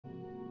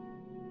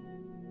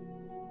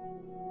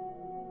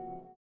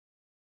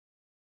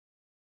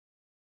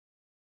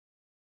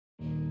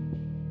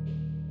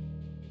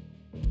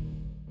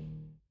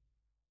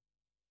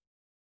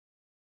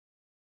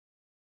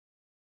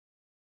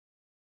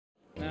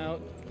Now,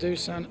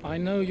 Dusan, I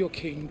know you're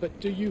keen, but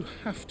do you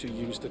have to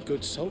use the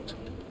good salt?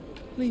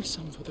 Leave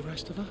some for the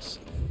rest of us.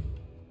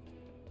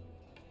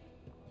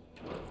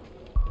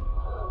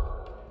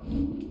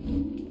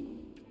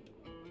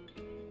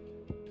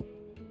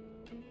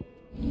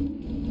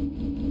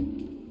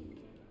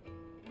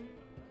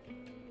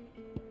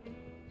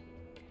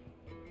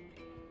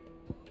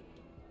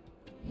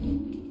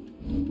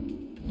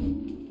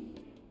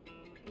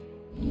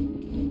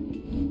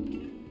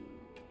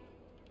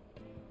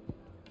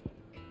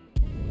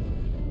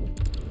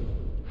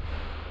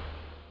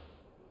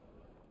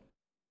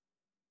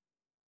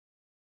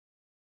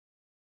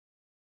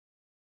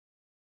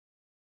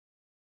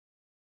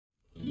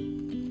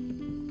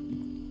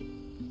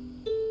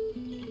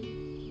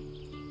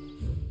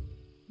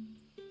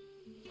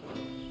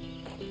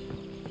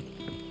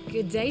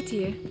 Good day to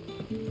you.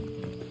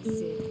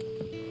 Sid.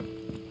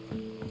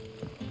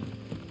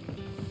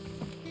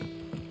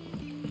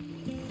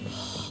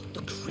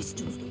 The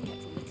crystals we get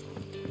from the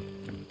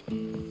top.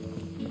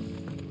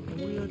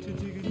 We are to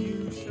dig a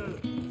new cellar.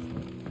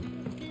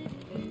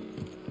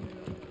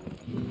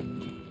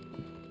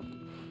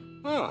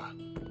 Ah,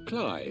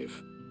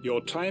 Clive.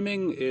 Your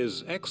timing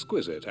is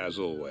exquisite, as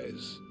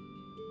always.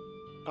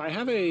 I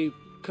have a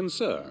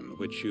concern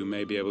which you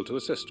may be able to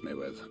assist me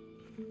with.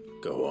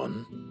 Go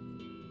on.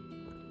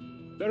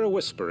 There are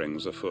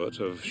whisperings afoot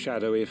of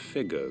shadowy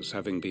figures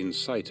having been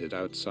sighted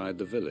outside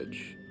the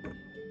village.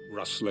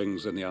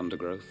 Rustlings in the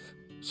undergrowth,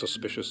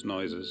 suspicious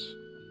noises.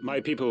 My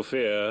people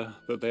fear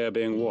that they are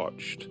being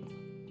watched.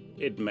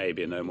 It may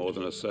be no more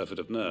than a surfeit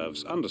of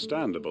nerves,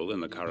 understandable in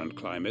the current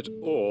climate,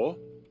 or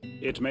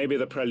it may be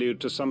the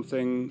prelude to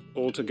something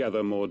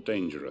altogether more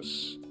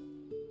dangerous.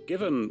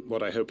 Given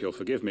what I hope you'll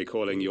forgive me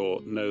calling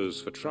your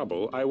nose for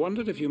trouble, I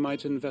wondered if you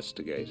might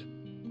investigate.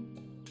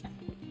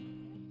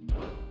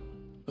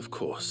 Of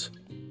course.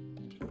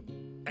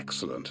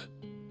 Excellent.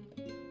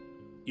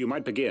 You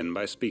might begin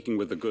by speaking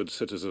with the good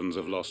citizens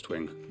of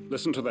Lostwing.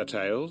 Listen to their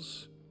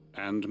tales,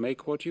 and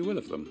make what you will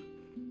of them.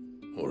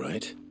 All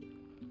right.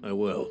 I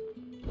will.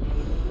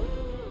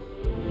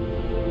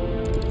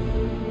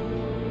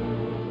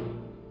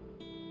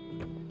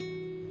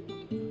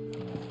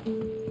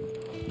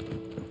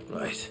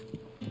 Right.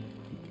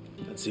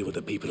 Let's see what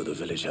the people of the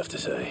village have to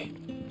say.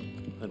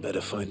 I'd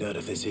better find out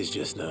if this is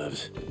just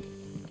nerves,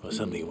 or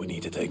something we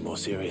need to take more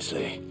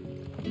seriously.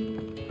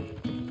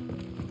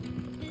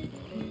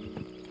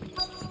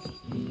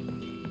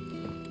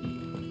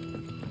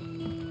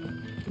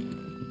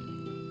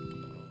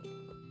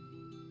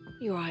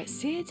 You alright,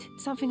 Sid?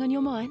 Something on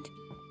your mind?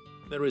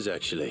 There is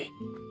actually.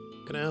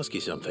 Can I ask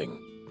you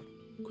something?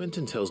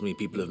 Quentin tells me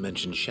people have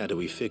mentioned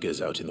shadowy figures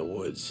out in the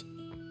woods.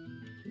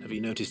 Have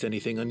you noticed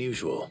anything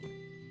unusual?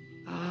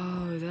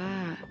 Oh,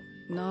 that.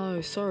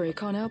 No, sorry,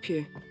 can't help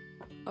you.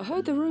 I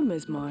heard the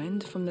rumours,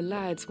 mind, from the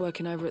lads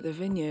working over at the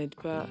vineyard,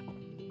 but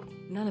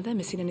none of them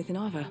has seen anything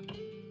either.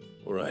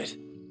 All right.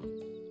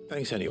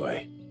 Thanks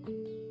anyway.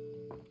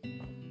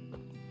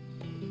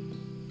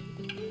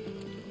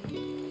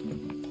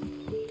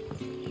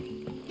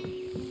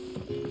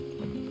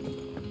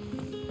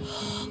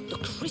 The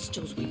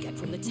crystals we get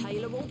from the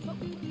tailor all...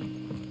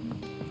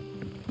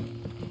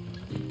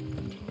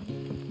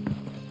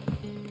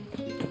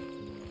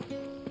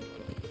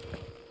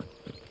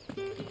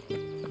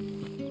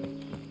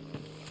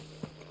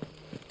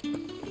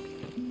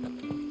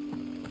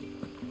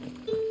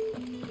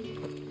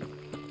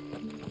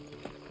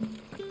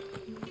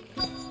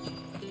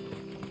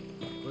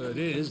 Word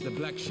is, the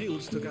Black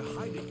Shields took a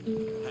hiding at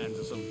the hands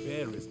of some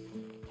bearers.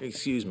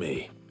 Excuse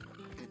me.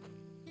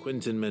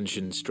 Quentin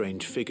mentioned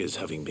strange figures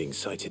having been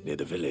sighted near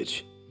the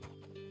village.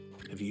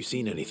 Have you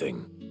seen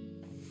anything?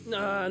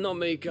 Nah, not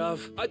me,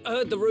 Gov. I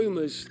heard the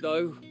rumours,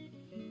 though.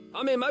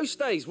 I'm here most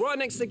days, right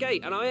next to the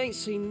gate, and I ain't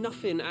seen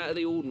nothing out of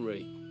the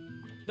ordinary.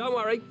 Don't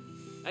worry.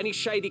 Any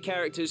shady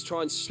characters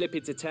try and slip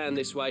into town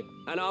this way,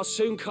 and I'll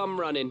soon come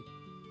running.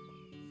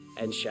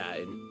 And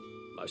shouting,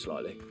 most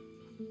likely.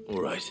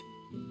 All right.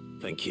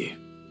 Thank you.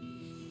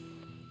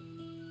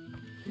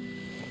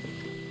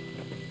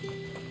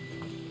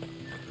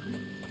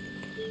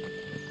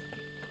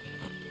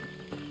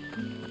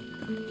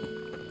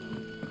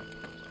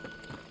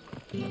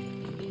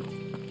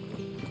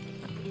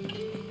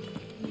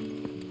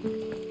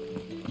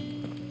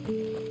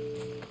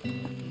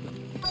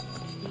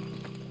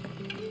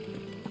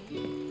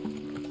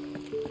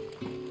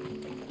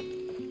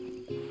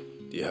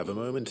 Do you have a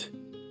moment?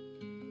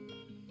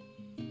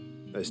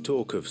 There's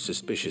talk of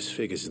suspicious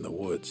figures in the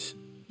woods.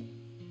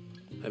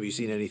 Have you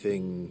seen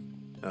anything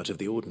out of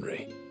the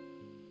ordinary?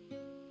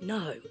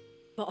 No,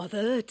 but I've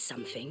heard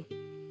something.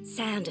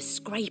 Sound of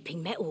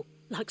scraping metal,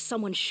 like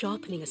someone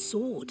sharpening a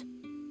sword.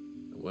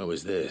 Where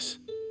was this?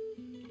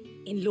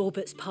 In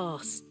Lorbert's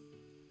Pass.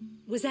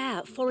 Was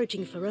out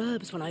foraging for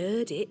herbs when I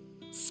heard it,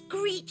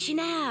 screeching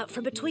out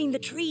from between the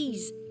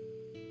trees.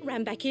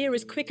 Ran back here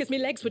as quick as my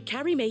legs would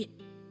carry me,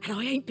 and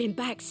I ain't been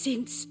back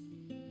since.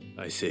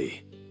 I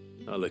see.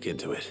 I'll look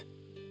into it.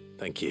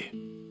 Thank you.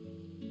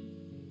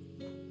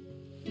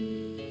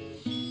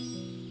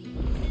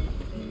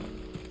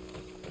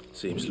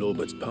 Seems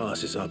Lorbert's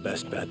Pass is our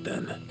best bet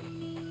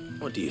then.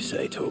 What do you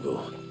say,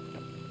 Torgal?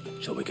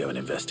 Shall we go and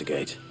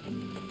investigate?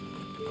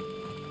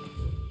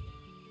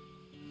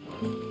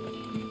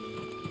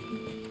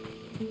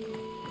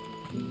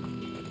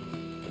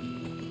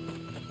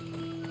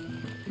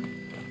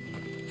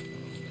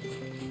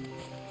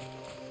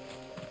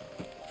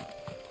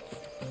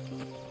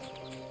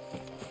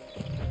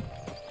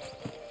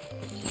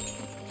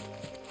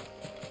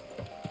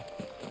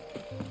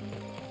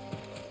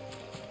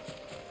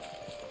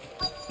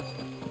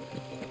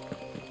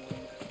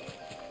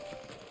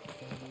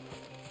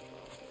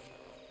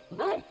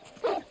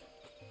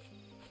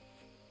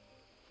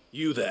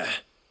 You there?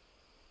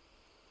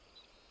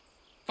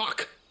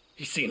 Fuck!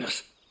 He's seen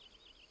us.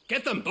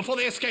 Get them before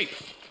they escape!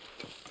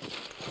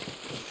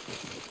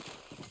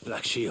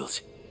 Black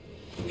Shields.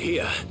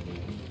 Here.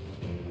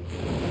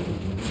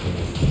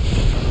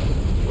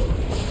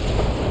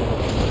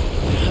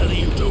 What the hell are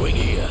you doing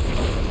here?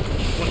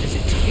 What is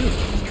it to you?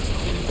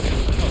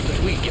 Not that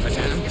we give a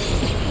damn.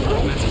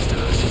 What matters to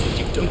us is that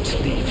you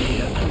don't leave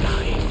here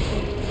alive.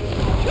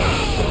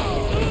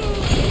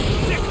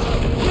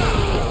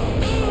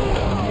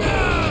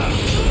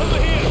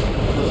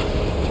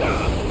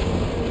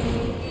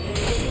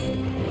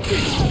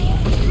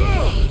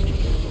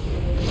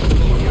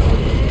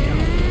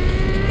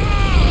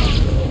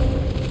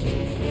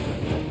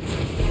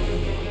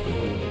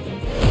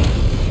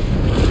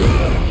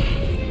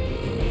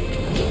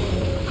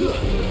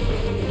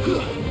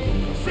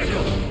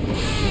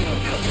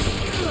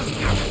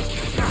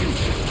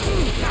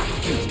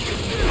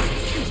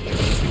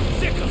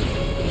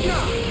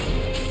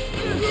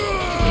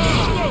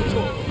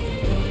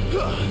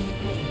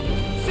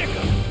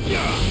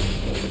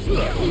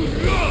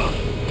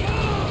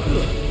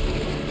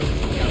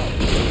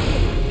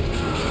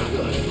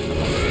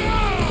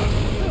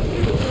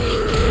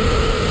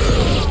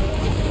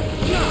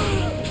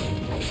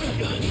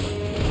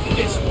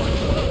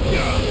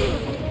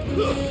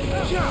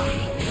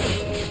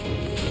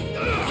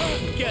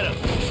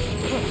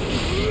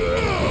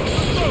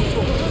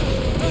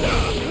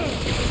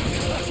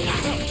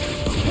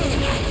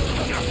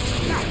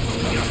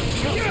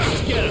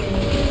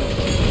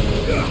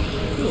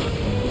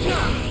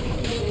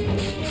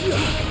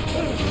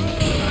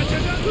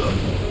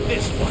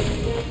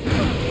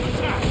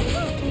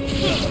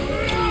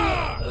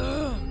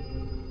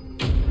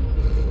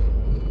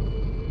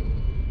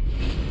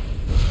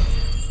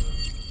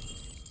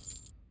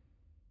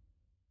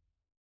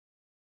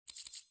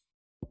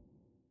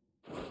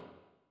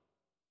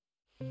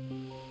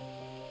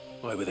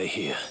 Why were they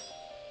here?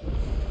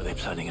 Were they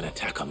planning an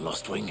attack on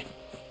Lost Wing?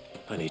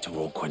 I need to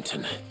warn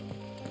Quentin.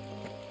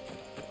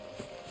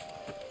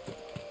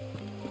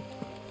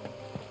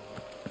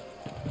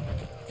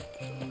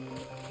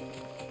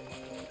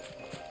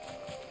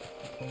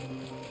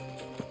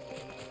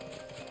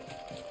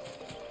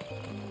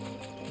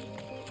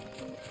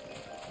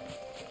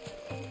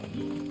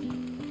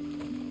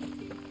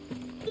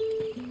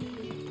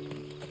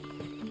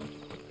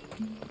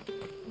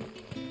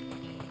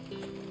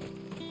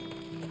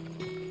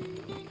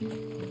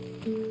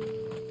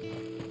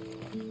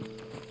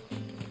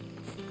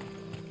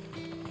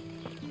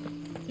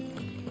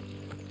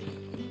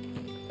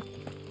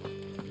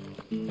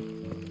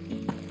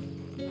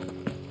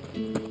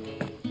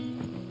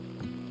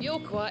 You're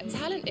quite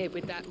talented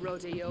with that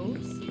rod of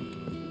yours.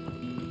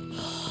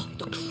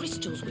 The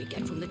crystals we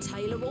get from the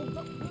tailor all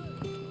but...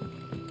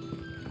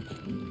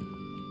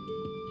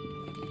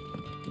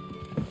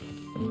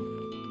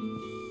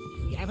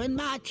 You haven't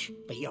much,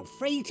 but you're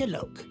free to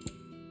look.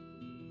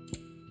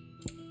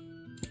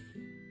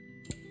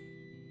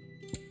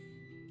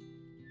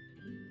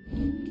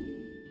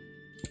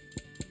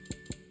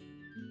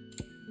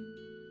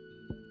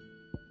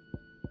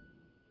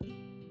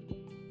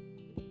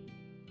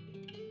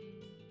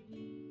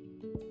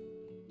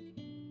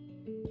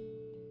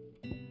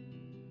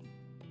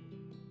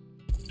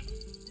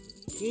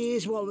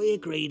 Here's what we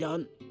agreed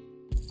on.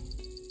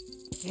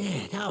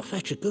 Yeah, that'll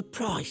fetch a good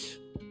price.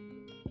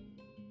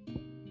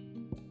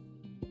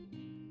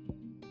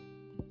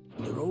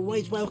 You're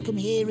always welcome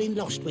here in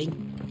Lost Wing.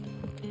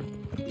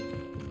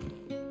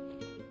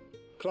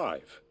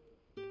 Clive,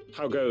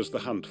 how goes the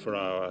hunt for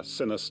our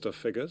sinister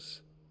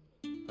figures?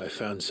 I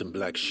found some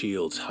Black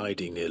Shields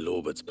hiding near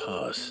Lorbert's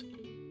Pass.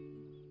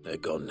 They're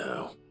gone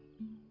now.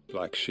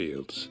 Black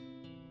Shields.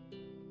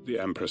 The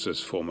Empress's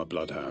former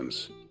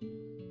bloodhounds.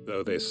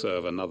 Though they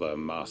serve another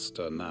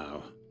master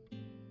now.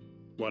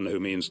 One who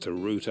means to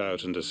root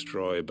out and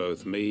destroy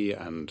both me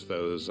and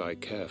those I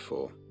care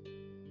for.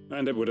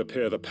 And it would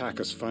appear the pack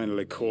has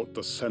finally caught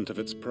the scent of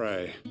its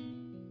prey.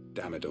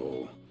 Damn it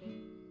all.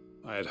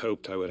 I had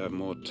hoped I would have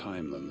more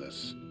time than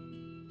this.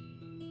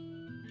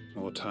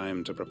 More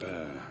time to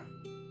prepare.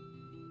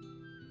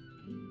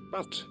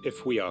 But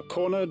if we are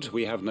cornered,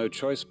 we have no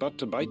choice but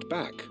to bite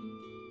back.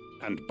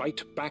 And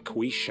bite back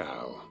we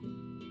shall.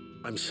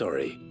 I'm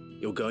sorry.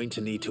 You're going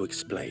to need to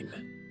explain.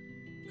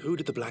 Who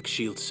did the Black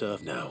Shield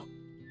serve now?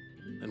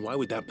 And why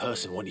would that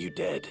person want you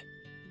dead?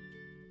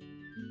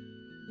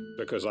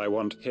 Because I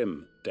want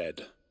him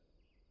dead.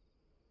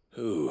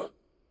 Who?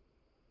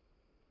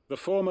 The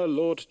former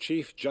Lord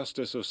Chief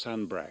Justice of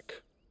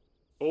Sanbreque.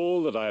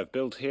 All that I have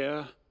built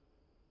here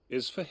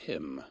is for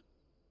him.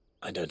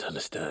 I don't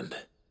understand.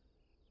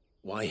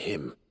 Why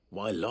him?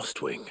 Why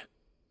Lostwing?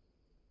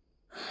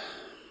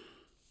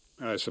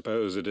 I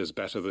suppose it is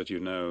better that you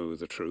know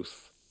the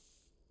truth.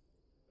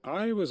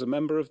 I was a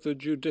member of the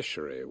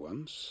judiciary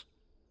once.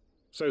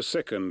 So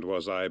sickened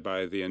was I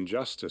by the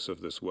injustice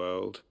of this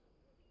world,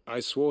 I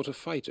swore to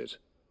fight it.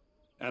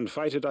 And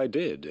fight it I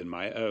did in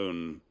my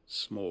own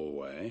small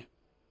way.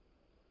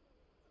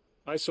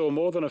 I saw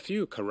more than a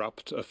few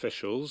corrupt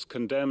officials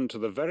condemned to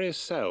the very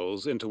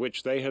cells into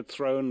which they had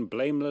thrown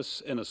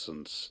blameless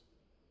innocents.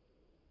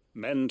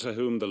 Men to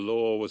whom the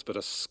law was but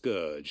a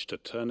scourge to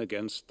turn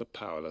against the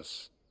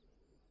powerless.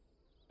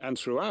 And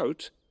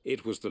throughout,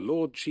 it was the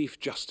Lord Chief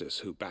Justice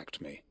who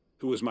backed me,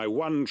 who was my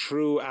one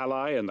true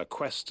ally in the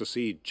quest to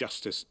see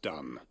justice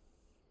done.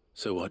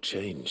 So what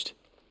changed?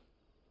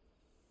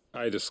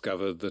 I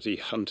discovered that he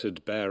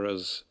hunted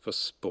bearers for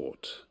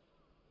sport.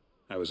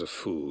 I was a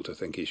fool to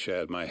think he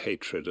shared my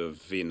hatred of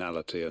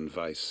venality and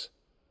vice.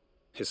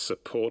 His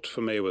support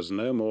for me was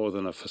no more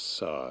than a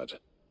facade,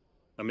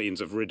 a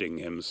means of ridding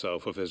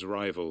himself of his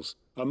rivals,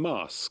 a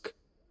mask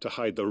to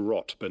hide the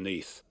rot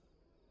beneath.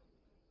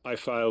 I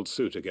filed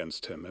suit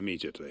against him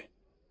immediately.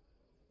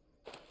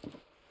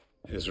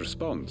 His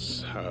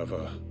response,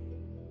 however,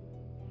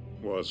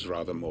 was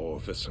rather more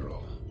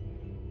visceral.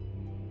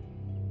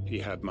 He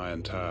had my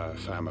entire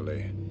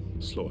family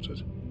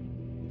slaughtered,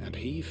 and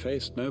he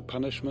faced no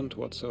punishment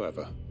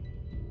whatsoever.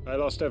 I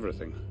lost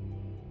everything.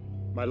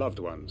 My loved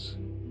ones,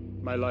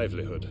 my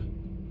livelihood,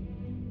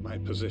 my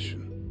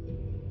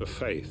position, the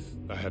faith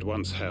I had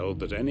once held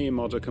that any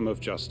modicum of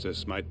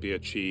justice might be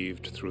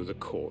achieved through the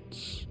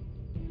courts.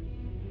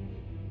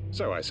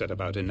 So I set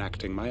about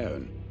enacting my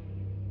own.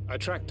 I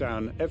tracked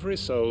down every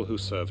soul who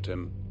served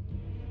him,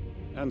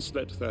 and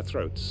slit their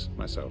throats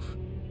myself.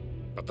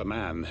 But the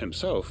man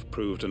himself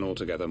proved an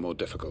altogether more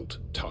difficult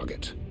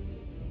target.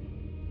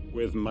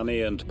 With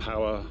money and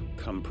power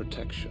come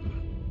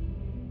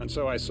protection. And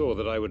so I saw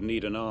that I would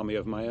need an army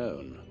of my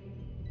own.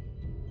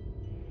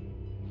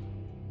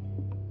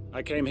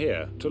 I came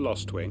here to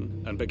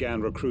Lostwing and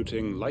began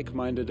recruiting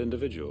like-minded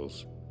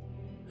individuals.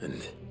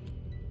 And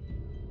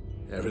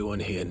everyone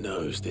here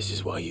knows this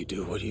is why you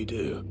do what you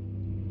do.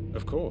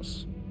 Of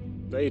course.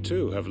 They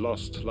too have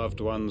lost loved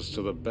ones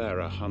to the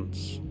bearer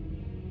hunts.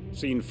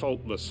 Seen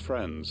faultless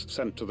friends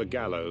sent to the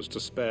gallows to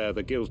spare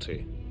the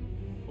guilty,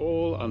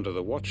 all under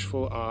the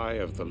watchful eye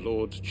of the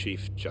Lord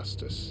Chief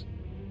Justice.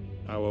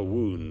 Our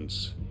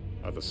wounds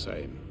are the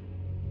same.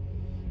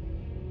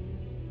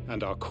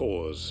 And our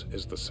cause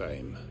is the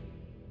same.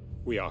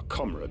 We are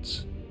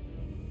comrades,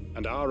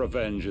 and our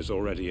revenge is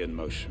already in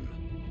motion.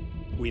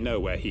 We know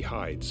where he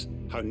hides,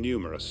 how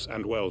numerous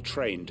and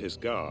well-trained his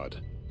guard.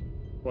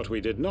 What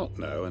we did not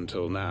know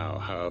until now,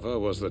 however,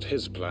 was that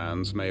his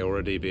plans may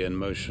already be in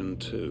motion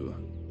too.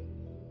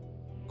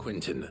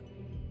 Quentin.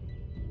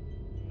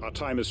 Our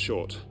time is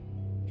short.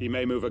 He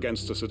may move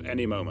against us at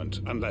any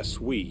moment,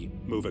 unless we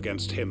move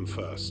against him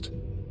first.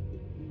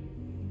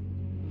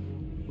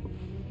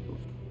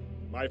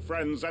 My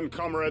friends and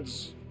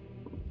comrades,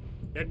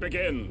 it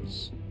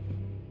begins.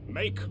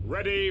 Make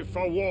ready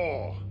for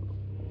war.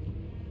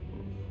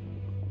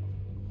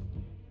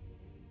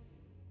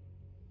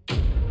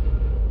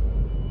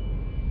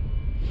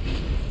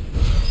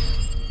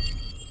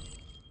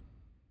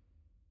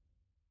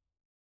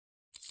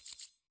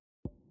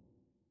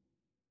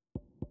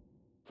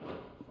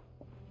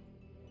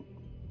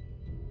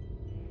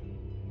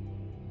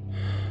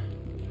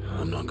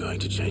 I'm not going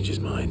to change his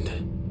mind.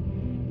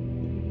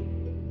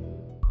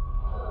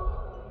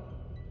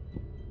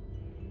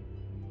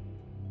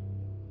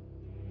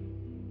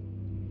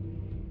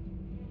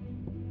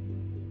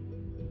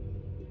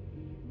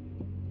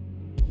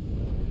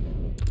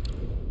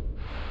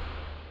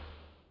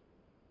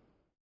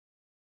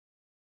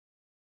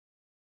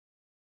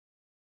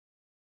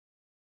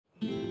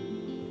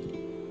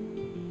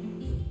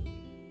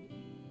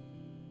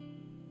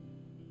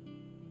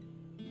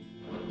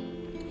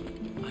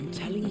 I'm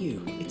telling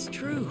you, it's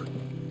true.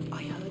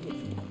 I heard it.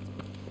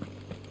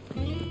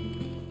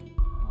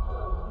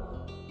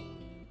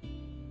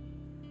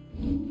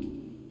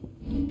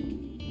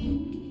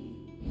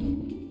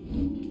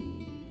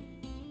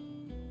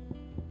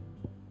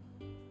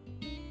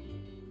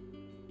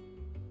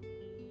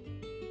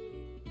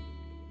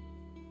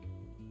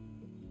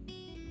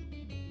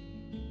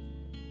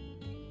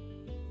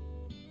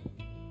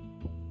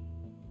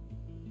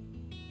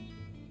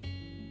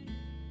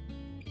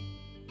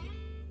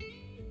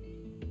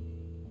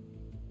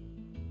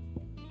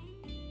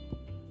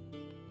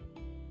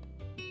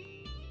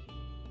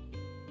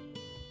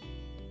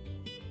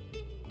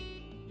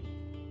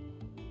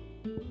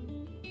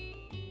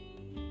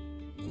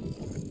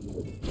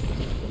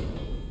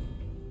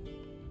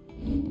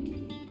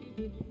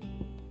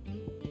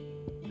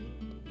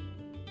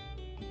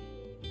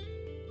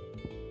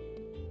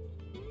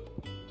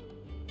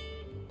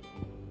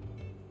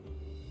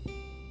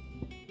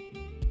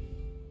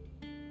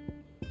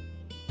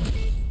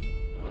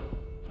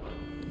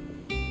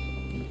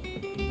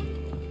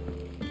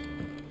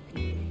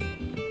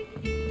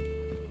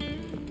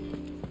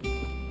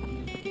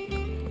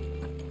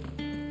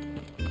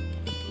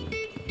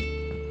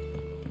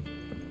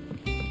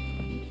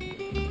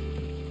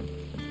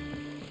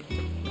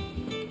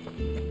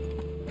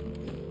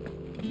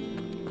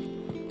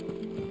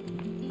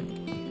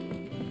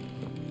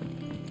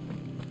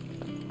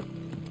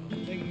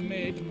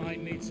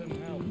 need some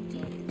help,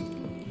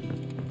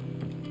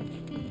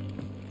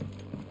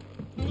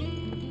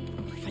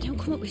 If I don't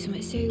come up with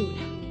something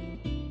soon.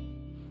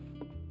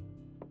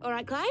 All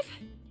right, Clive?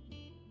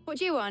 What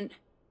do you want?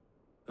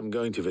 I'm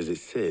going to visit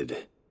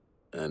Sid,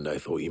 and I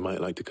thought you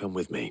might like to come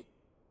with me.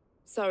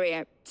 Sorry,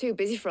 I'm too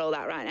busy for all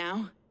that right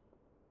now.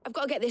 I've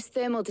got to get this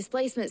thermal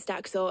displacement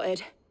stack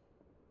sorted.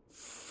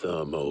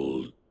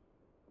 Thermal...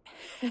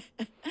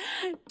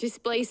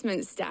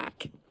 Displacement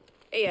stack.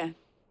 Here.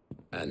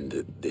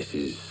 And this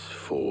is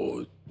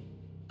for...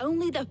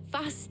 Only the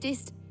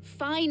fastest,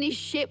 finest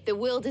ship the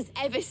world has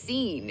ever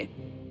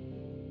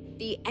seen.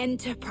 The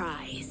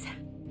Enterprise.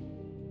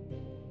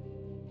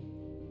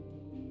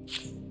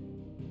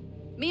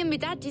 Me and my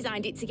dad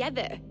designed it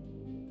together.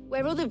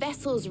 Where other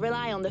vessels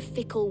rely on the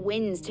fickle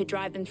winds to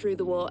drive them through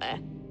the water,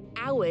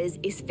 ours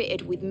is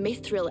fitted with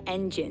mithril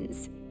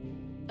engines.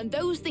 And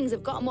those things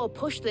have got more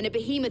push than a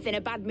behemoth in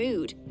a bad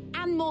mood,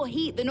 and more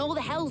heat than all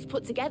the hells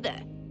put together.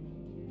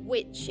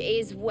 Which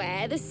is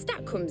where the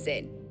stack comes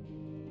in.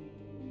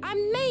 I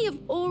may have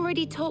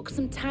already talked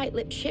some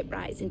tight-lipped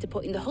shipwrights into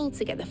putting the hull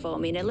together for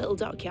me in a little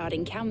dockyard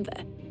in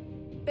Canva.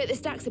 But the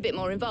stack's a bit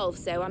more involved,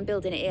 so I'm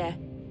building it here.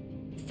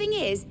 The thing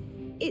is,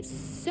 it's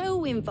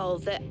so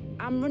involved that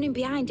I'm running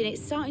behind and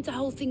it's starting to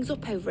hold things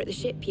up over at the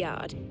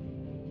shipyard.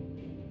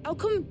 I'll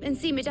come and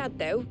see my dad,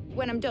 though,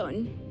 when I'm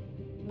done.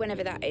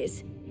 Whenever that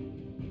is.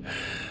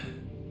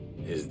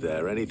 Is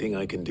there anything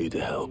I can do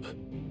to help?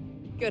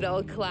 Good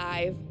old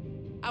Clive.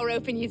 I were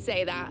hoping you'd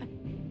say that.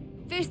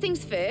 First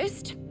things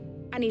first,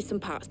 I need some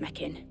parts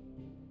meching.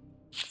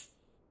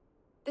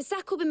 The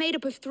stack will be made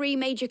up of 3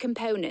 major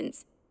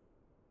components.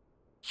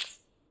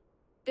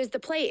 There's the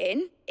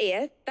plating,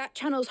 here, that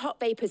channels hot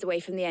vapours away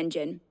from the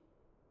engine.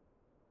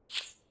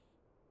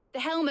 The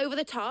helm over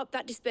the top,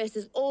 that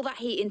disperses all that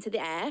heat into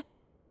the air.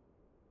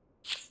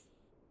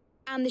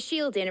 And the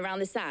shielding around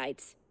the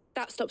sides.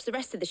 That stops the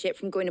rest of the ship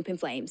from going up in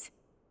flames.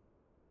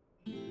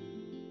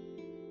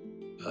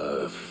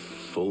 A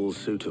full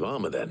suit of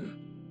armor, then?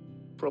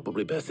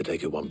 Probably best to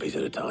take it one piece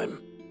at a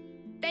time.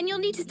 Then you'll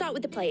need to start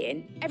with the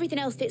plating. Everything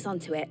else fits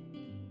onto it.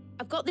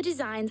 I've got the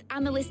designs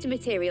and the list of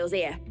materials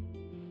here.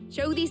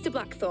 Show these to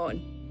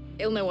Blackthorn.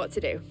 He'll know what to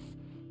do.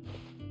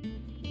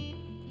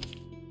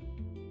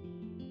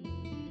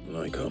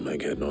 I can't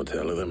make head nor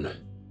tail of them.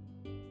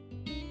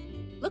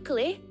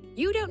 Luckily,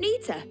 you don't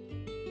need to.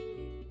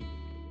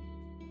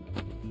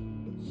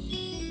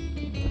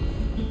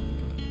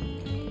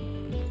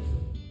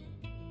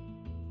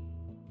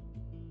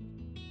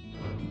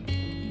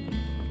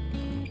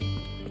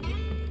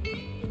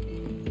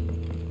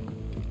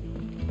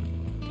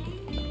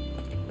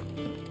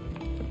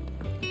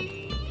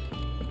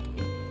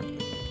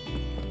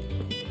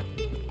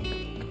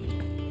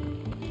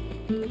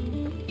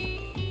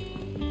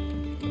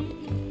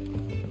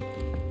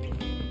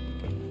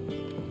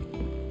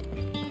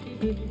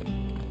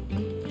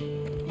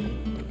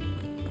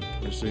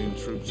 We're seeing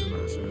troops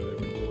amassing at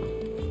every port.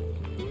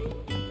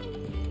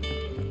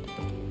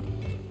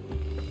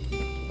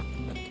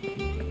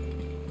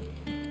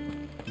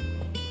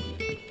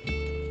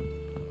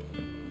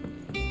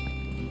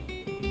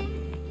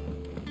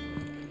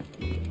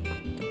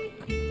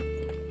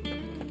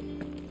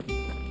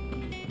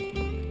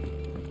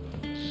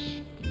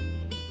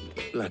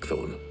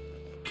 Blackthorn,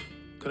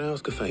 can I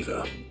ask a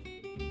favor?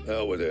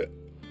 Hell with it.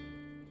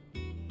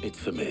 It's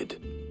for Mid.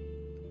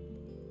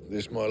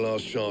 This my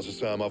last chance to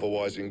say I'm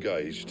otherwise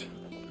engaged.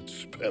 I'd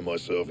spare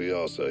myself the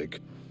arseache.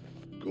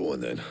 Go on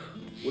then.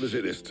 What is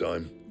it this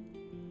time?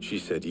 She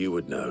said you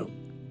would know.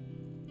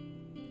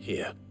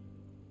 Here.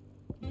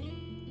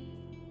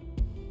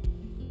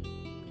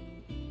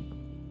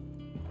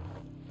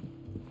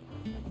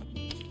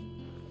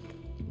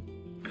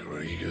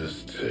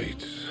 Krieger's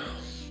Tates.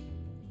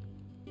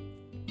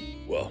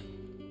 Well,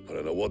 I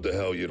don't know what the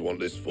hell you'd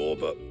want this for,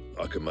 but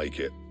I can make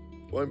it.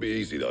 Won't be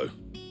easy, though.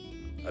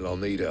 And I'll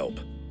need help.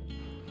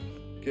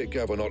 Get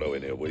Gavin-Otto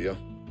in here, will you?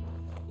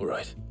 All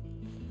right.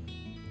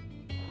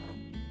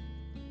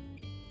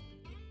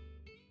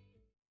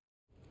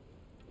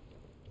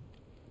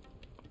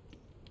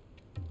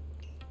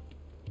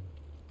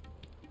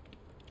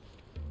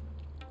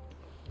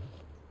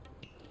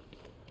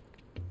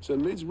 So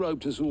Mid's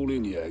roped us all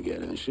in here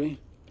again, has she?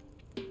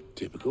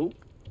 Typical.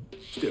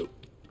 Still,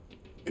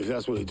 if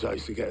that's what it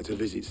takes to get her to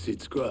visit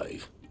Sid's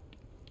grave,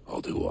 I'll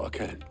do what I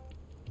can.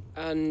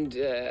 And,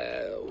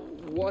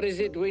 what is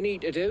it we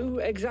need to do,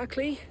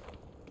 exactly?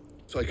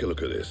 Take a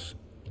look at this.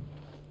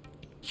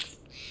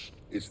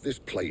 It's this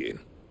plating.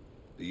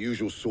 The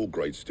usual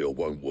sword-grade steel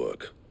won't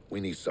work.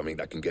 We need something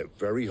that can get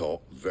very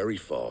hot, very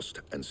fast,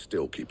 and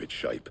still keep its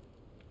shape.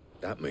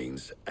 That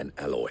means an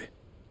alloy.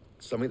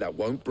 Something that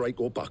won't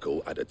break or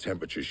buckle at the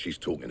temperatures she's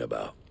talking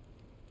about.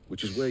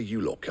 Which is where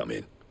you lot come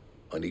in.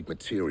 I need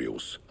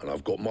materials, and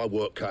I've got my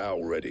work cut out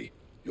already.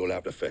 You'll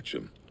have to fetch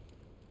them.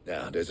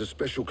 Now, there's a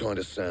special kind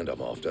of sand I'm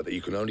after that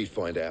you can only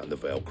find out in the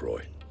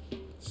Valcroy.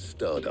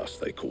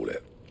 Stardust, they call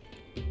it.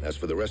 As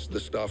for the rest of the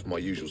stuff, my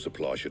usual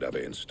supply should have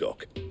it in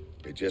stock.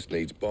 It just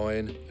needs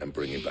buying and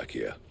bringing back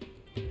here.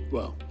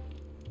 Well,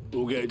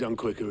 We'll get it done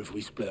quicker if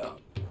we split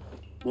up.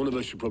 One of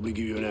us should probably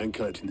give you an hand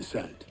coat in the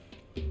sand.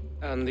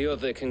 And the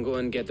other can go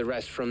and get the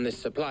rest from this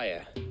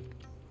supplier.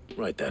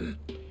 Right then.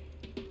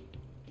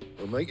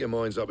 Well, make your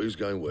minds up who's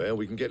going where,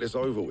 we can get this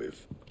over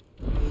with.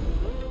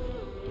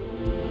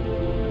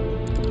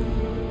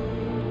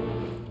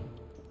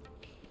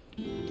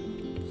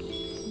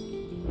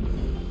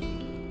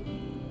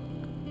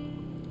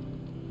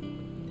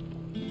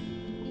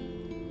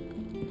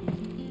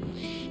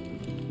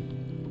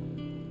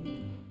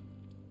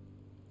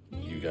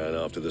 You going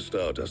after the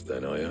Stardust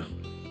then, are you?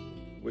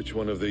 Which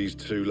one of these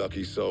two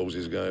lucky souls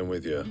is going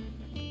with you?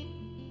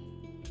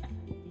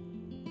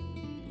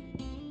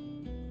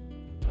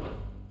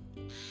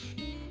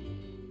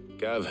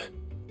 Gav,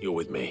 you're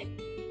with me.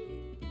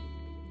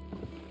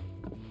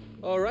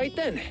 All right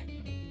then.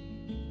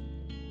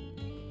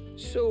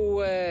 So,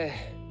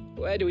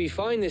 where do we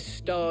find this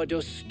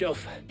Stardust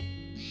stuff?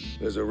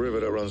 There's a river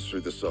that runs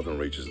through the southern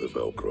reaches of the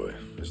Velcroy.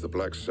 It's the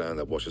black sand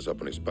that washes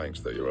up on its banks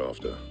that you're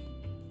after.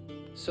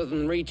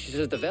 Southern reaches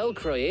of the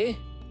Velcroy, eh?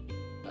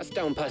 That's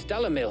down past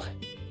Dalamil.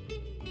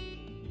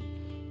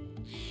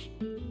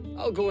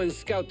 I'll go and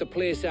scout the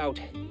place out.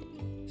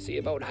 See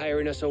about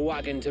hiring us a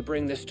wagon to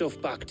bring the stuff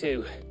back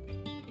to.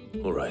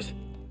 All right.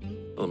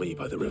 I'll meet you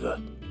by the river.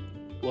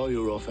 While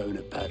you're off having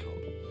a paddle,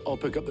 I'll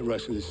pick up the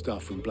rest of this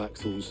stuff from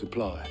Blackthorn's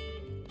supplier.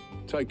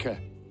 Take care.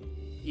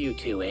 You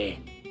two, eh?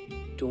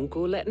 Don't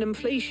go letting them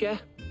fleece ya.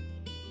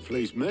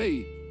 Fleece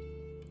me?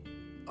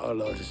 I'd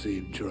like to see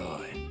him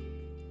try.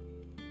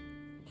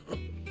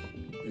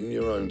 In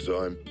your own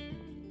time.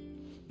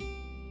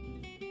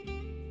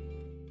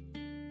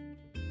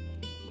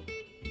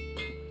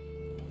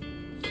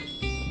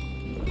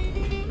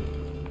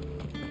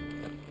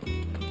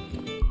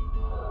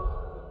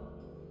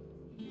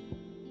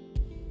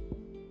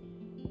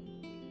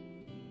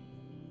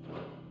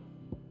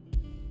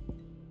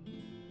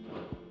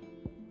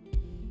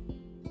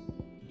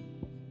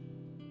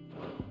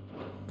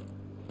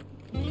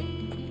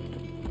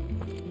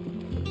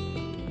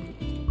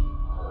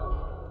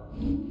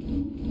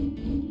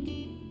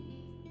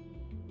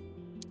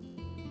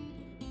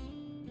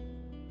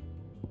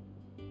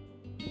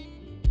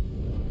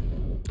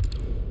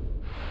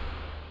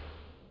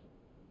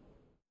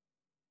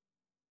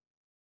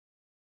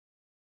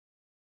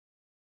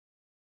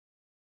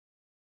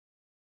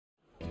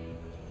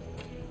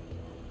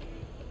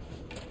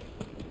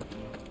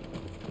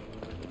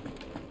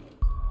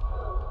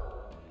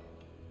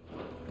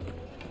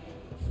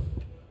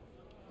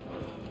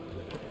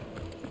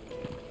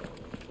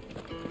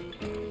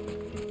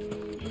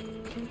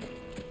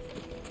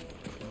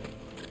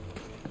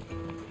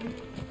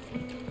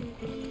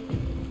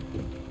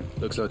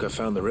 Looks like I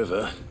found the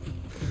river.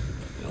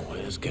 Now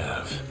where's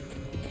Gav?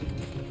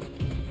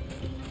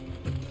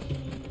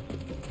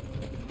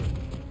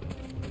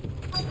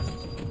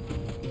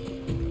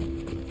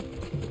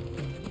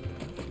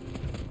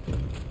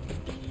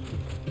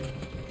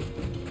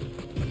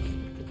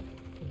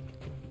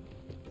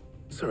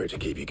 Sorry to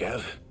keep you,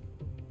 Gav.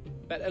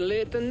 Better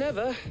late than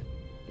never.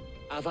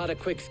 I've had a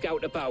quick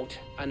scout about,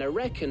 and I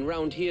reckon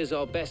round here's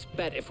our best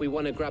bet if we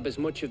want to grab as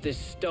much of this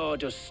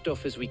Stardust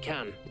stuff as we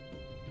can.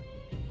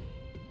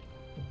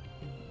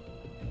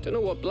 Don't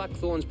know what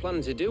Blackthorn's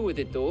planning to do with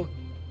it, though.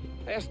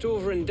 I asked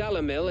over in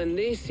Dalamil, and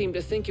they seem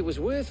to think it was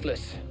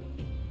worthless.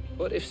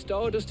 But if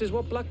Stardust is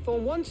what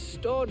Blackthorn wants,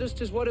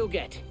 Stardust is what he'll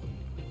get.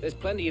 There's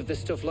plenty of the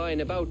stuff lying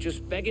about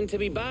just begging to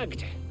be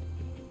bagged.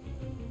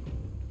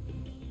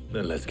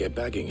 Then let's get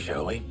bagging,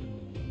 shall we?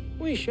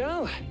 We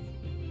shall.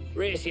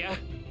 Race ya.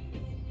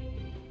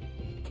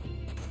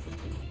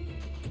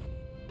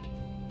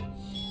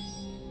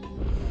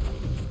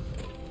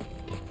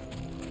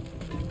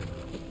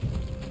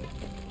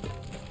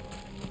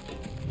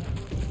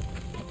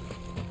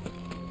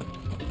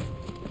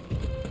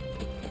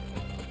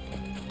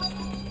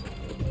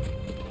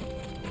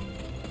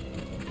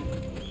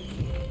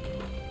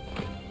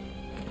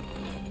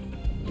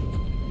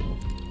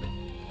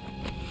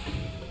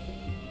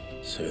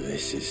 So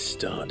this is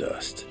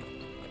Stardust.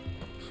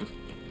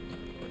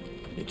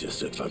 It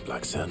just looks like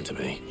black sand to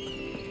me.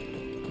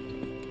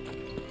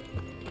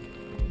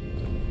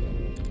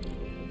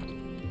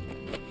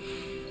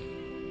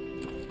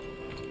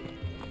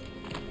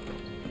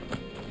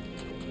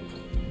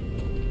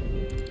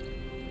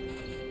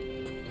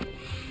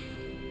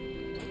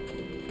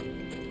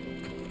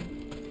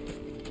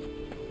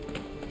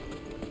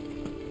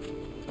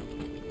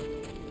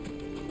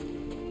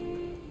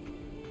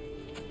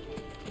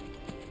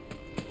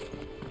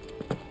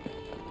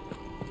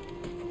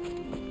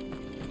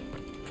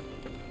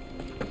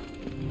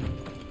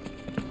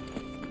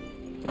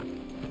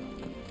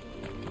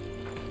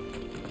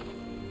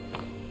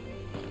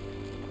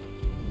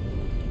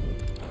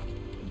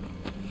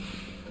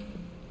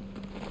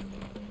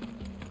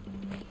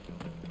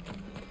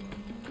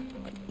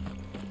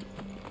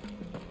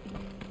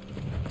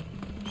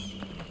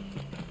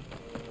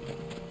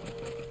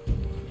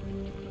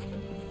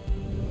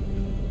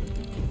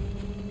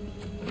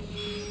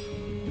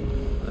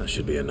 That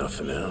should be enough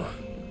for now.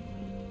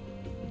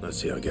 Let's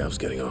see how Gav's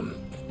getting on.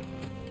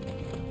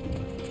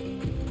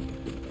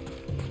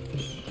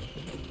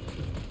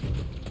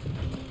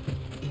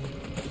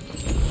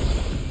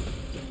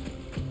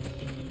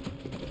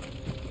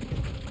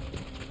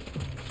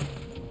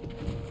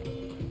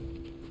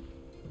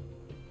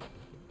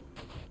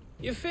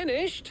 You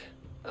finished?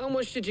 How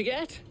much did you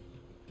get?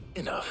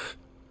 Enough.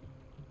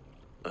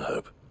 I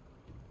hope.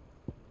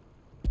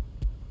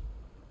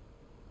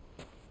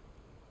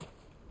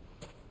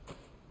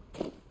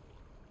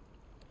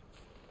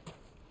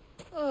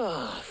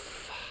 Oh,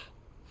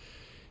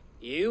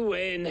 you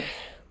win.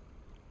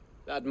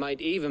 That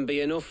might even be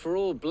enough for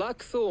old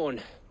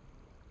Blackthorn.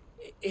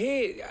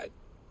 Hey,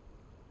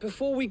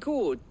 before we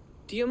go,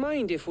 do you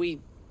mind if we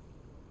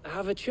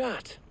have a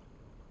chat?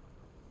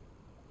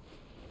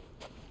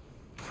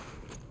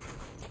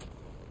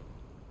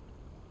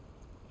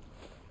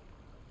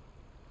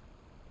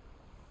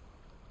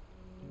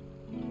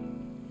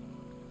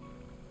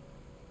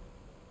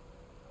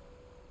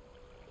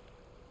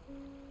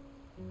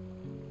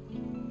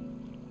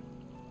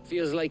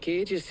 Feels like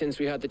ages since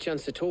we had the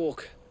chance to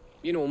talk.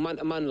 You know, man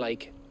to man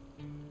like.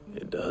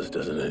 It does,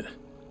 doesn't it?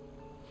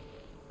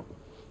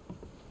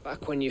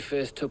 Back when you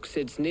first took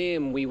Sid's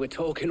name, we were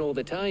talking all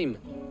the time.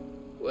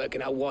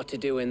 Working out what to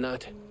do in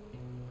that.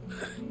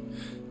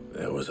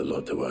 There was a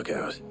lot to work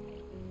out.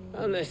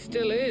 And there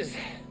still is.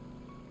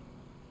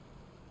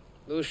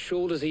 Those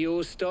shoulders of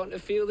yours starting to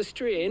feel the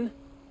strain.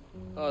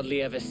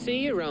 Hardly ever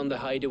see you around the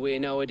hideaway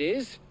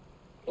nowadays.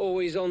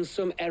 Always on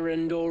some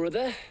errand or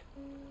other.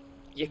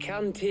 You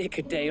can take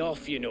a day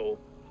off, you know.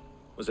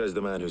 Well, says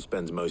the man who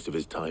spends most of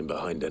his time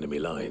behind enemy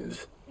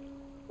lines.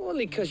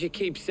 Only 'cause you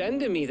keep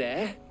sending me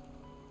there.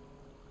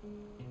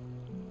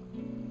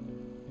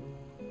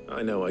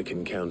 I know I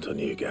can count on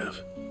you,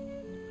 Gav.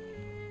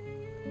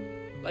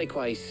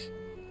 Likewise.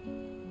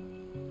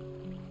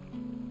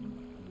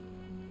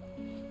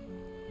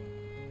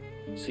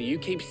 So you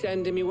keep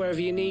sending me wherever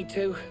you need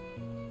to,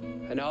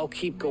 and I'll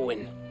keep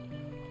going.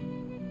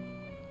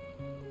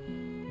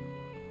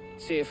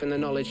 Safe in the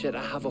knowledge that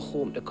I have a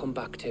home to come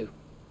back to.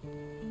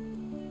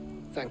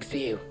 Thanks to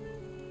you.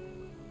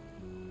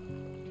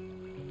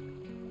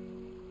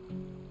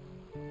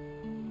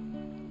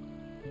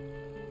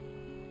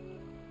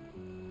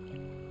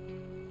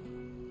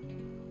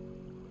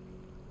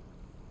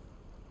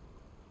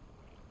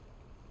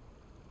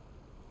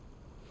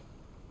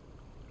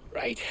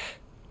 Right.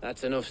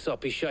 That's enough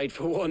soppy shite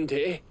for one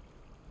day.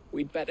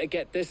 We'd better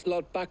get this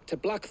lot back to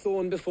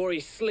Blackthorn before he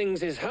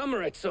slings his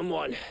hammer at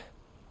someone.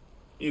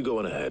 You go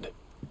on ahead.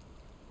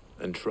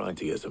 And try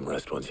to get some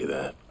rest once you're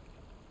there.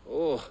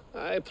 Oh,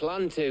 I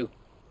plan to.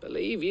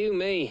 Believe you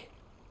me.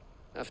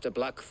 After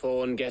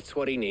Blackthorn gets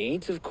what he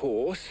needs, of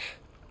course.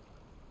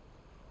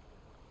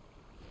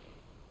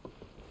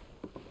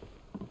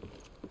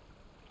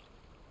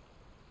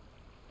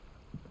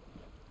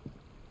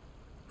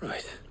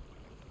 Right.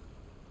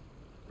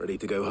 Ready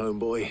to go home,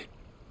 boy?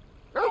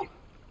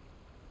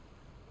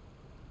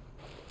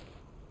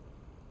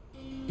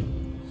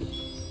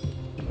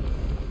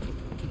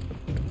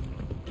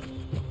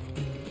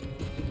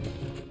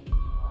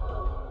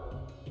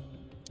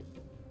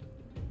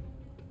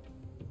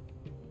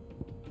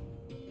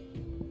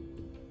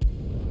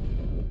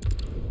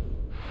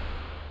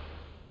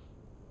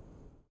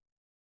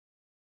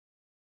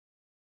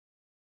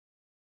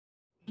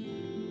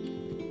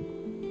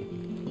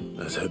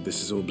 Let's hope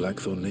this is all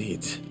Blackthorn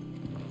needs.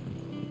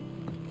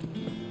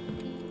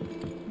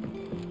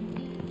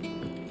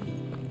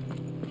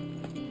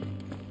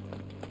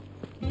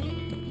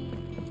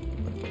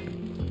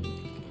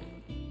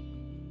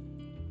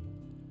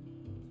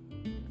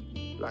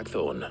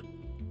 Blackthorn,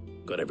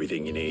 got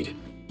everything you need?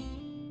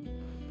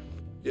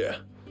 Yeah.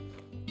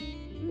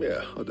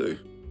 Yeah, I do.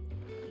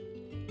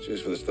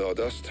 Cheers for the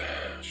stardust.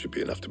 Should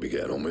be enough to be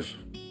getting on with.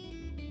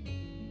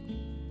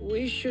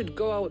 We should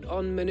go out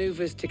on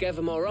maneuvers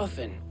together more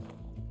often.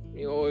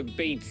 You know, it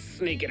beats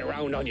sneaking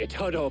around on your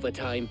Todd all the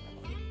time.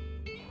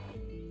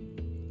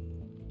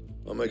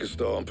 I'll make a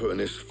start on putting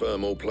this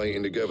thermal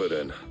plating together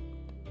then.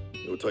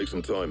 It'll take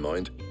some time,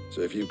 mind. So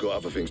if you've got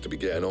other things to be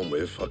getting on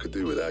with, I could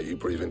do without you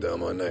breathing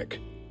down my neck.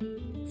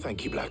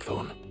 Thank you,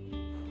 Blackthorn.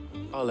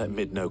 I'll let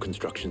Mid know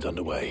construction's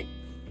underway.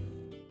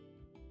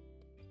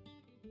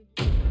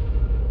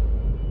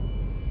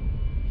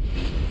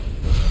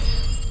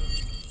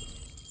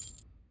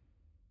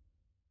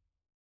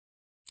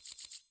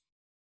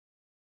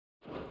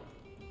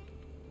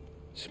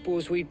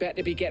 Suppose we'd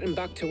better be getting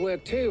back to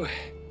work too.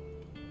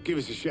 Give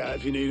us a shout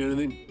if you need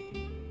anything.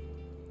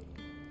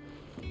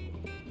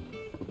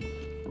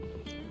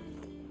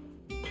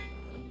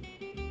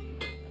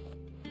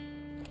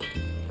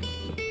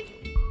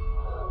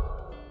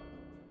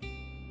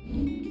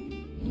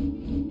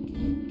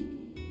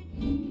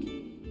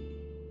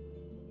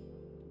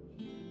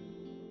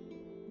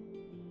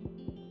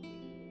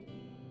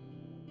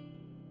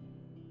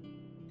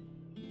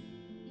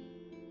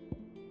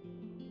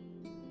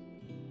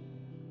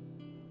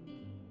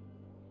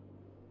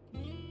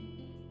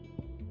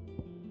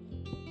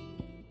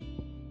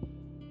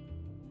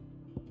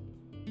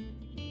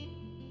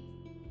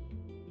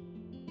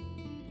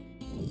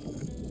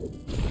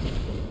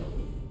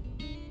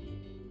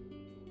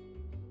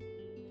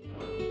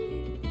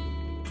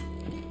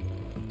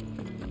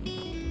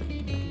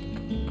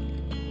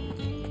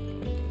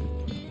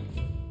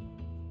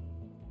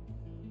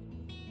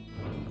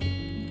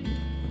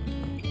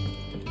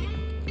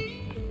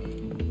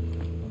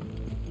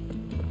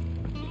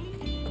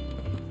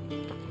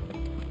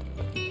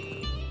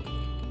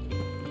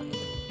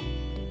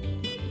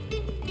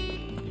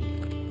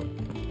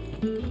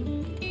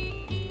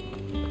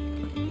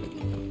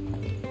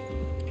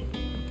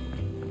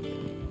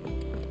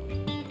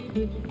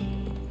 We're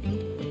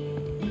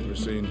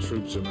seeing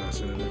troops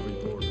amassing at every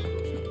border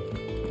crossing.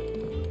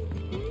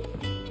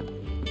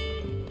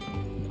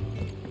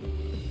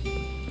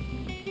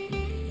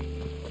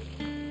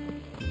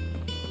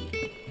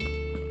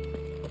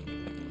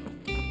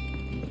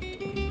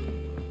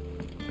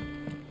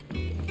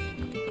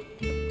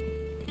 I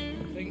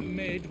think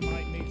Mid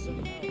might need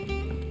some help.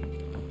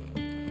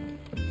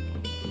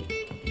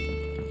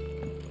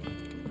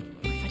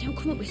 If I don't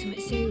come up with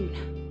something soon.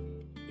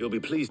 You'll be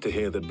pleased to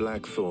hear that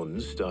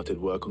Blackthorn's started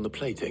work on the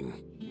plating.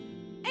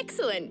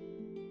 Excellent.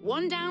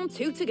 1 down,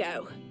 2 to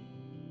go.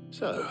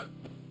 So,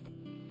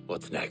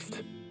 what's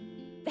next?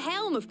 The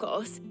helm, of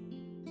course.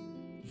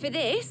 For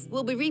this,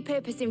 we'll be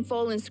repurposing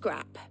fallen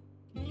scrap.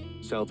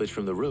 Salvage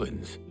from the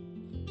ruins?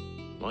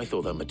 I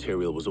thought that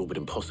material was all but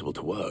impossible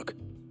to work.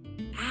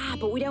 Ah,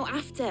 but we don't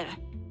have to.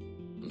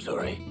 I'm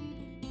sorry.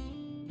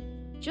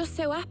 Just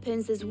so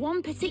happens there's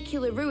one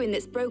particular ruin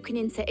that's broken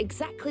into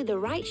exactly the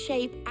right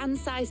shape and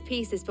size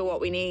pieces for what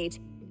we need.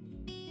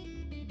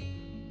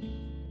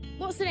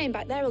 What's the name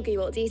back there? I'll give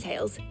you all the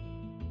details.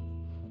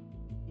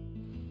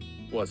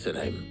 What's her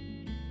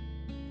name?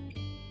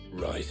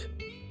 Right.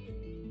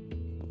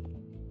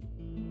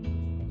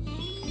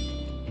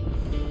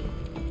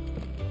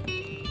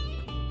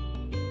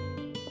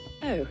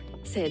 Oh,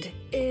 Sid,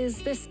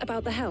 is this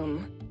about the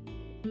helm?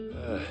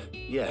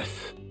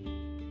 Yes.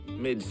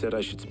 Mid said I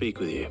should speak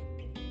with you.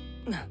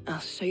 I'll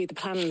show you the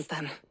plans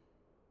then.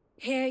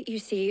 Here you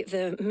see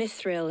the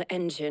mithril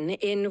engine,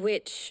 in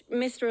which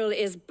mithril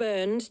is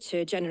burned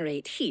to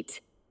generate heat.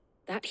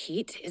 That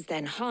heat is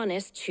then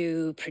harnessed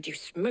to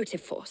produce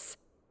motive force.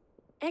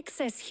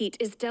 Excess heat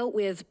is dealt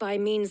with by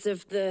means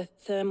of the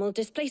thermal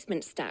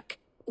displacement stack,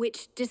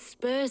 which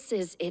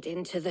disperses it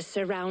into the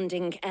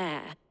surrounding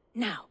air.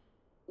 Now,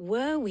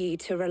 were we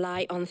to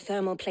rely on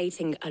thermal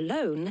plating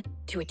alone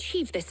to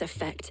achieve this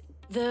effect,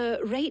 the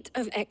rate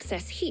of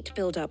excess heat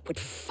buildup would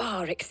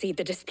far exceed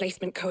the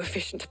displacement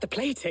coefficient of the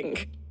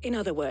plating. In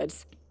other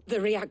words, the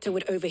reactor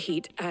would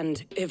overheat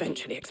and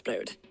eventually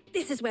explode.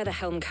 This is where the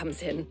helm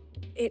comes in.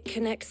 It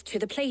connects to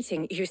the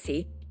plating, you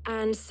see,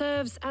 and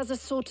serves as a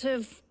sort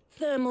of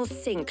thermal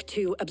sink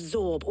to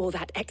absorb all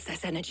that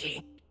excess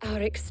energy.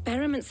 Our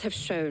experiments have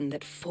shown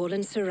that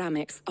fallen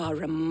ceramics are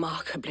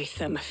remarkably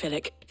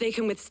thermophilic. They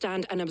can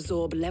withstand and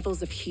absorb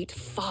levels of heat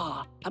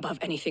far above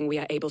anything we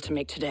are able to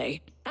make today.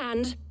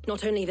 And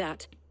not only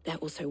that, they're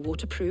also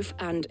waterproof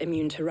and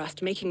immune to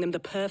rust, making them the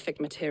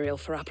perfect material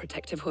for our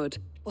protective hood.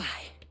 Why,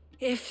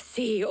 if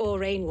sea or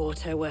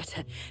rainwater were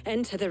to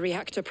enter the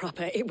reactor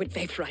proper, it would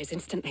vaporize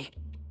instantly.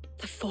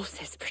 The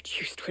forces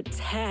produced would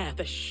tear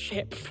the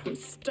ship from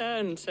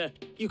stern to...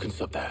 You can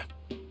stop there.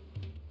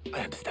 I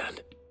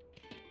understand.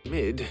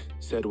 Mid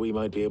said we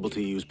might be able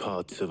to use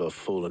parts of a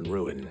fallen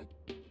ruin.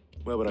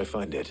 Where would I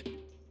find it?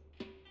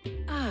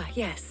 Ah,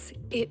 yes.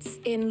 It's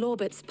in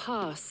Lorbert's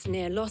Pass,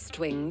 near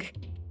Lostwing.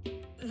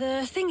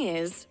 The thing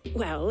is,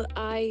 well,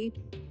 I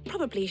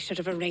probably should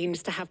have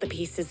arranged to have the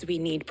pieces we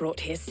need brought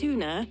here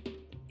sooner.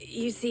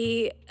 You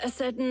see, a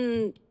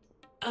certain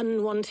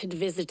unwanted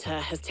visitor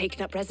has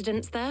taken up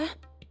residence there.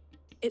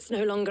 It's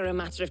no longer a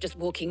matter of just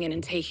walking in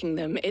and taking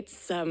them.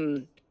 It's,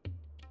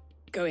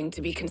 going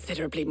to be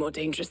considerably more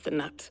dangerous than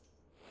that.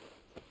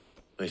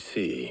 I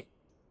see.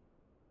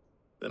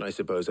 Then I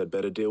suppose I'd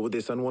better deal with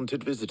this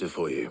unwanted visitor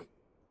for you.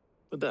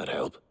 Would that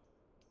help?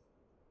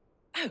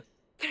 Oh,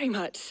 very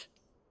much.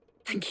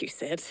 Thank you,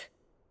 Sid.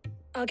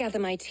 I'll gather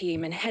my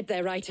team and head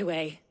there right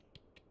away.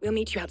 We'll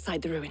meet you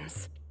outside the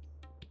ruins.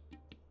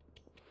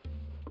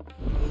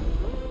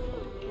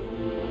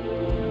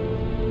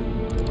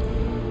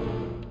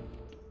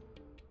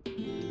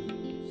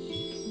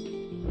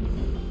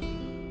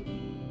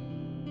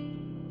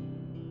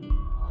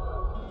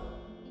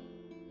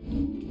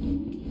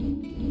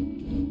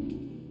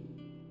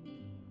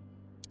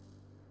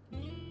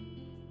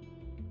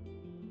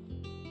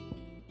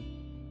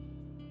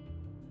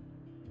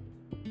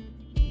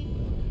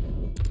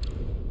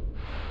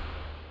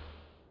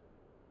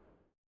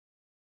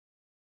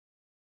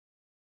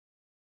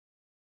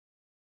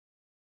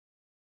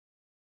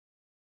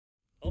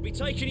 I'll be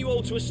taking you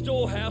all to a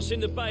storehouse in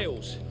the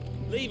Bales.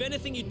 Leave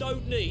anything you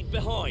don't need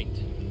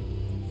behind.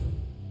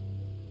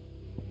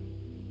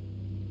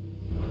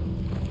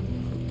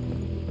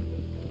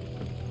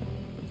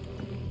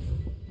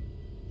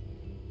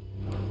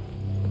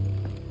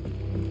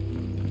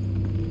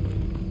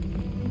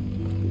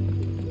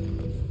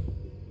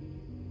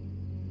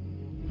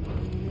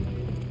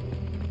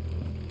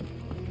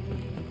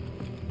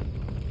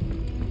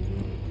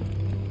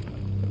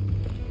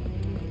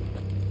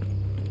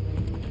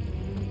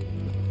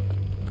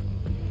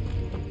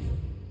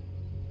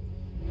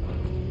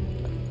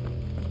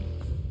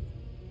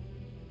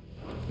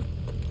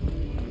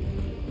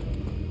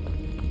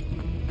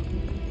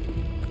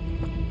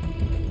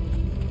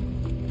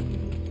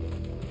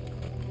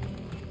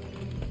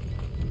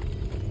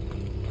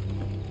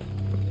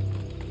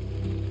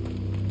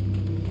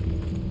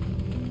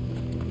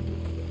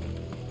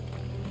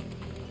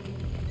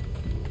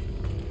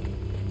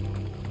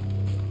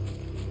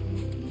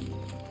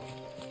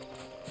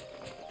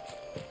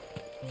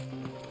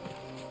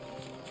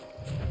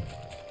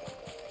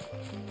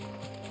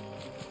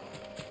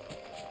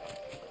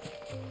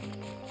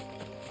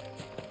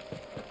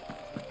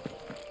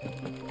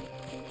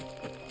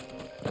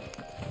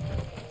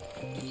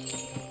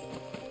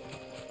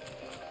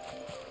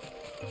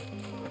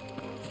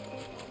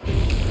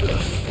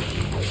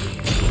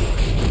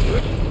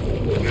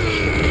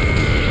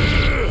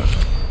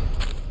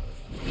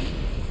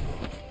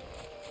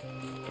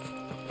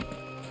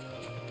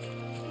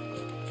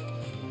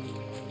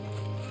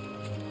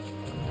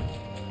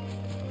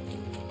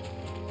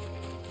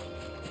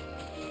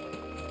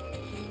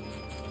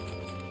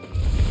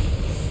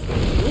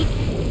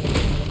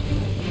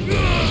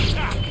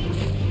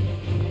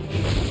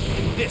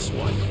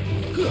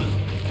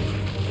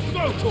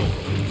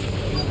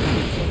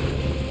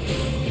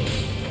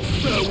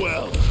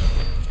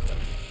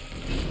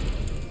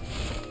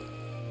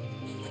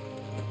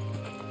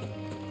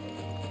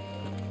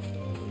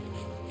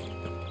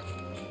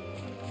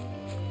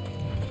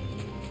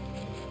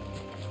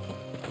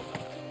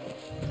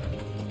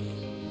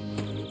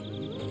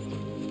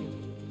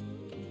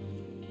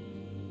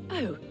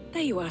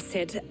 There you are,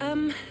 Sid.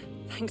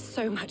 Thanks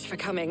so much for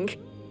coming.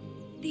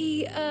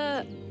 The,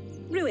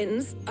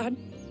 ruins are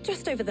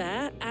just over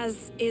there,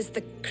 as is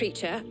the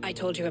creature I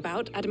told you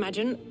about, I'd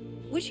imagine.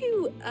 Would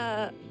you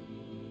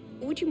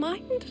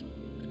mind?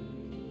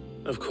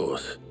 Of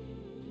course.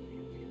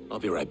 I'll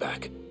be right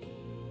back.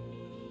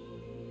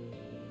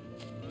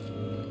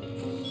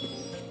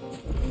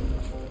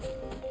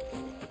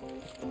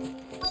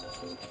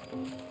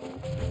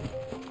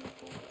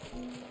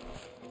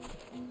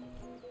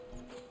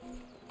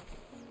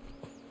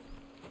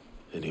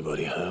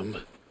 Anybody home?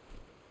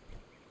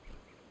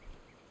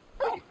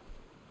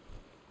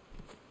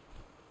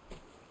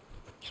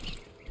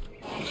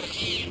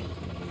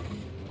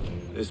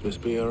 This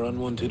must be our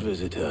unwanted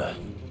visitor.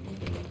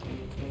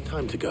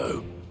 Time to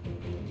go.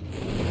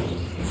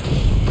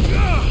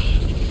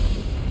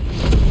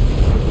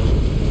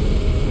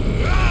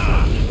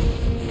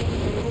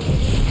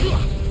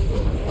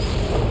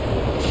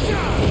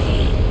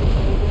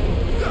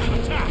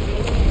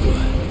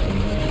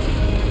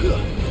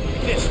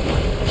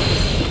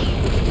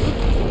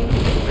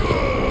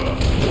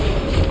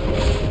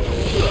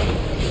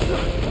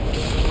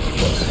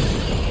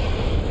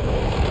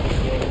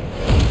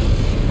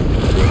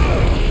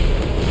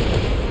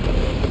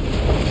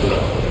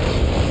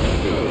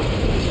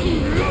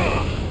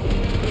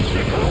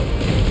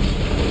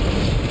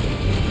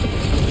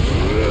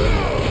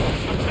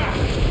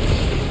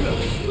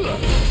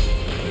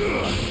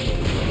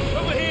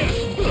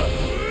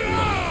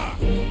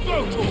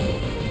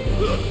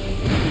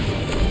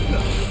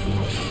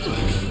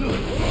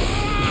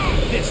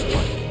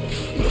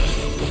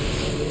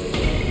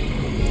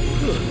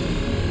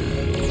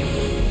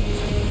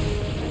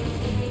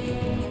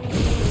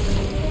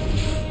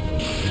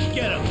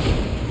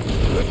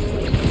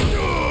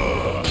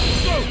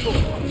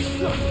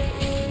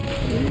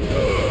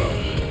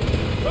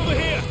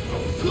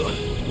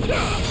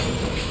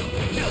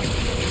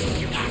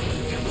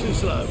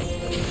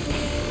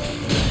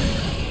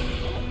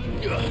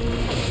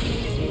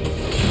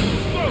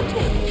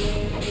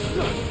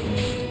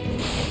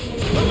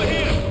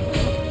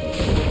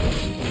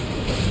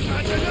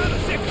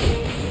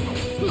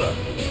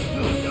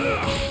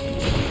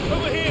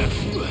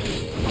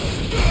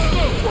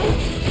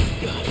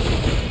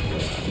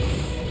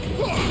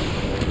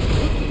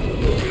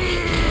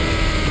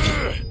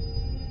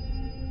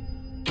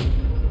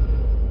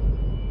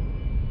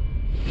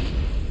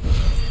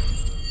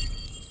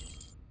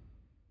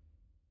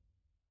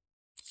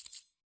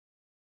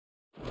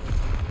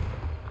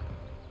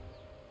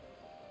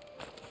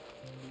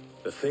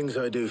 The things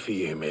I do for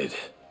you, Mid.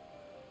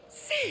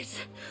 Sid!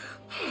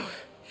 Oh,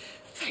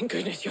 thank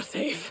goodness you're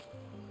safe.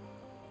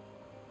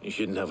 You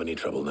shouldn't have any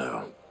trouble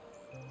now.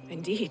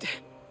 Indeed.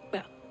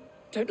 Well,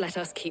 don't let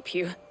us keep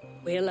you.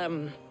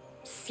 We'll,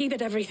 see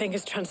that everything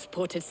is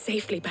transported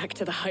safely back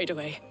to the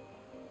hideaway.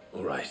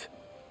 All right.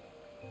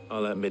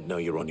 I'll let Mid know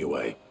you're on your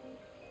way.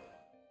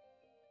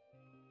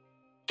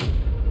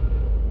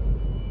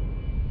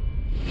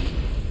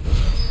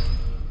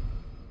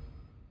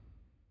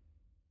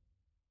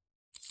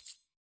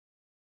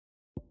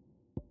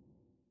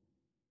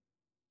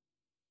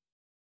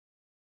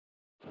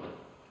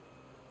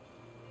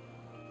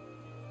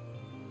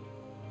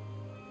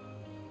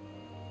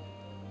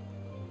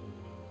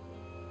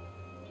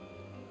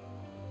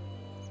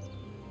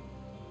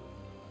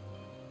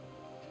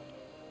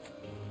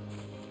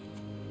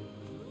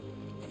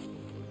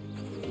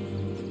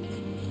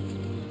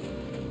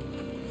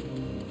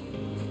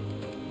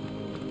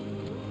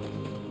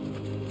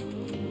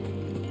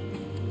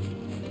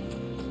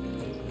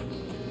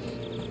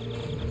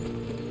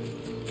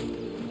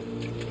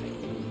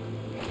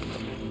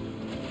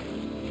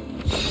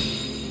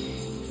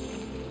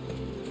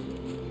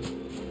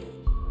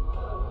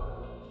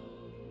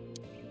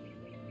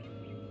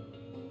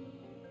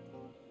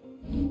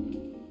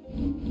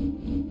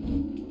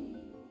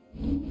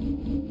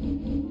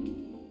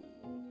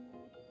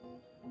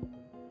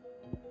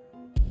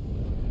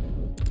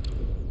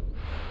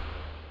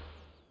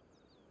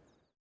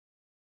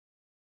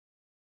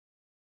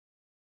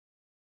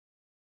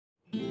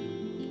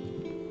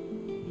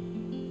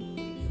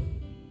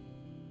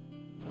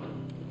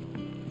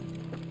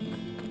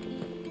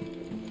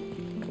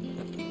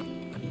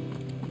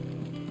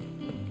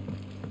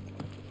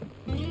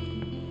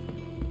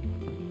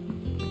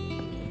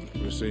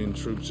 Seeing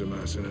troops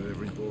amassing at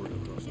every border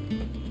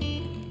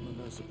crossing.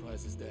 No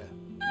surprises there.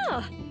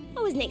 Oh,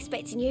 I wasn't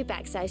expecting you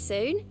back so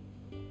soon.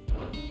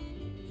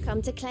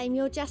 Come to claim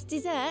your just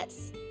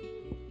desserts?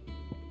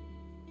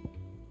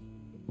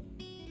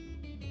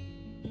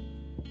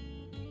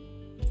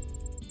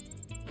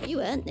 You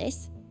earned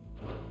this.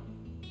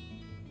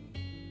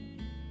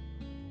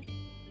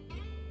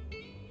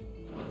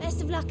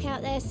 Best of luck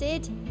out there,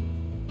 Sid.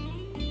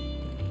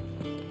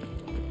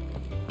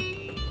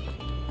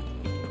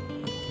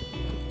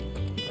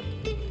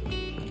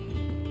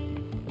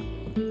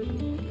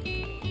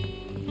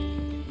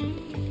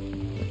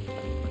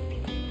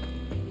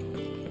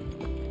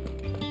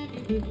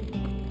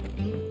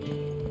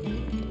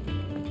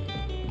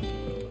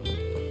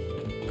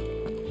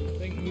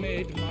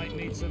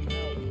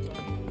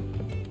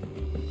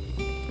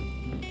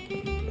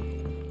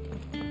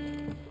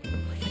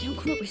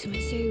 come up with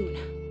something soon.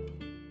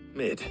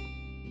 Mid.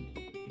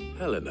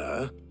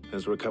 Helena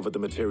has recovered the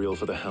material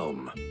for the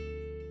helm.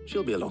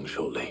 She'll be along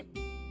shortly.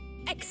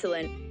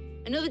 Excellent.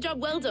 Another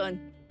job well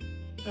done.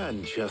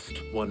 And just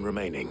one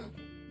remaining.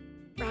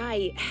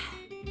 Right.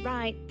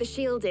 Right, the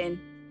shielding.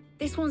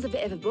 This one's a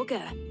bit of a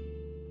bugger.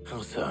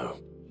 How so?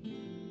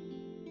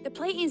 The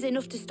plating's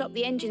enough to stop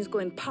the engines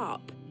going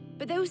pop,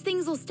 but those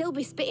things will still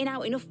be spitting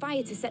out enough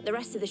fire to set the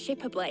rest of the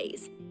ship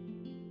ablaze.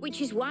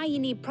 Which is why you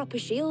need proper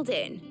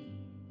shielding.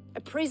 A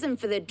prison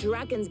for the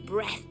dragon's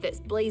breath that's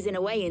blazing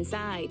away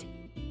inside.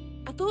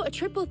 I thought a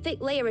triple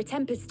thick layer of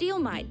tempered steel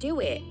might do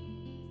it.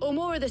 Or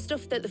more of the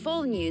stuff that the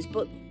Fallen use,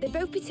 but they'd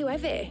both be too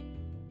heavy.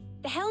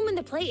 The helm and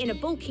the plating are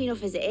bulky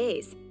enough as it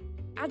is.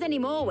 Add any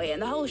more weight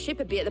and the whole ship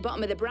would be at the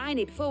bottom of the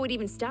briny before we'd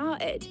even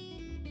started.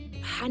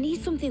 I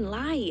need something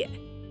light.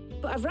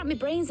 But I've racked my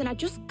brains and I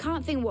just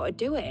can't think what would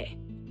do it.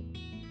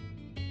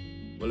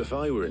 Well, if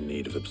I were in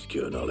need of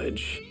obscure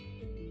knowledge,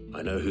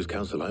 I know whose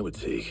counsel I would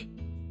seek.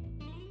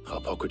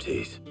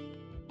 Harpocrates.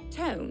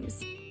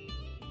 Tomes?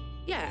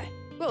 Yeah,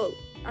 well,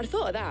 I'd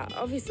thought of that,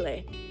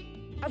 obviously.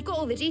 I've got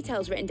all the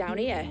details written down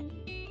here.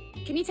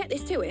 Can you take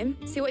this to him,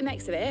 see what he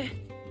makes of it?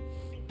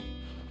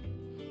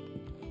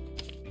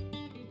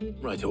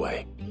 Right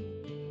away.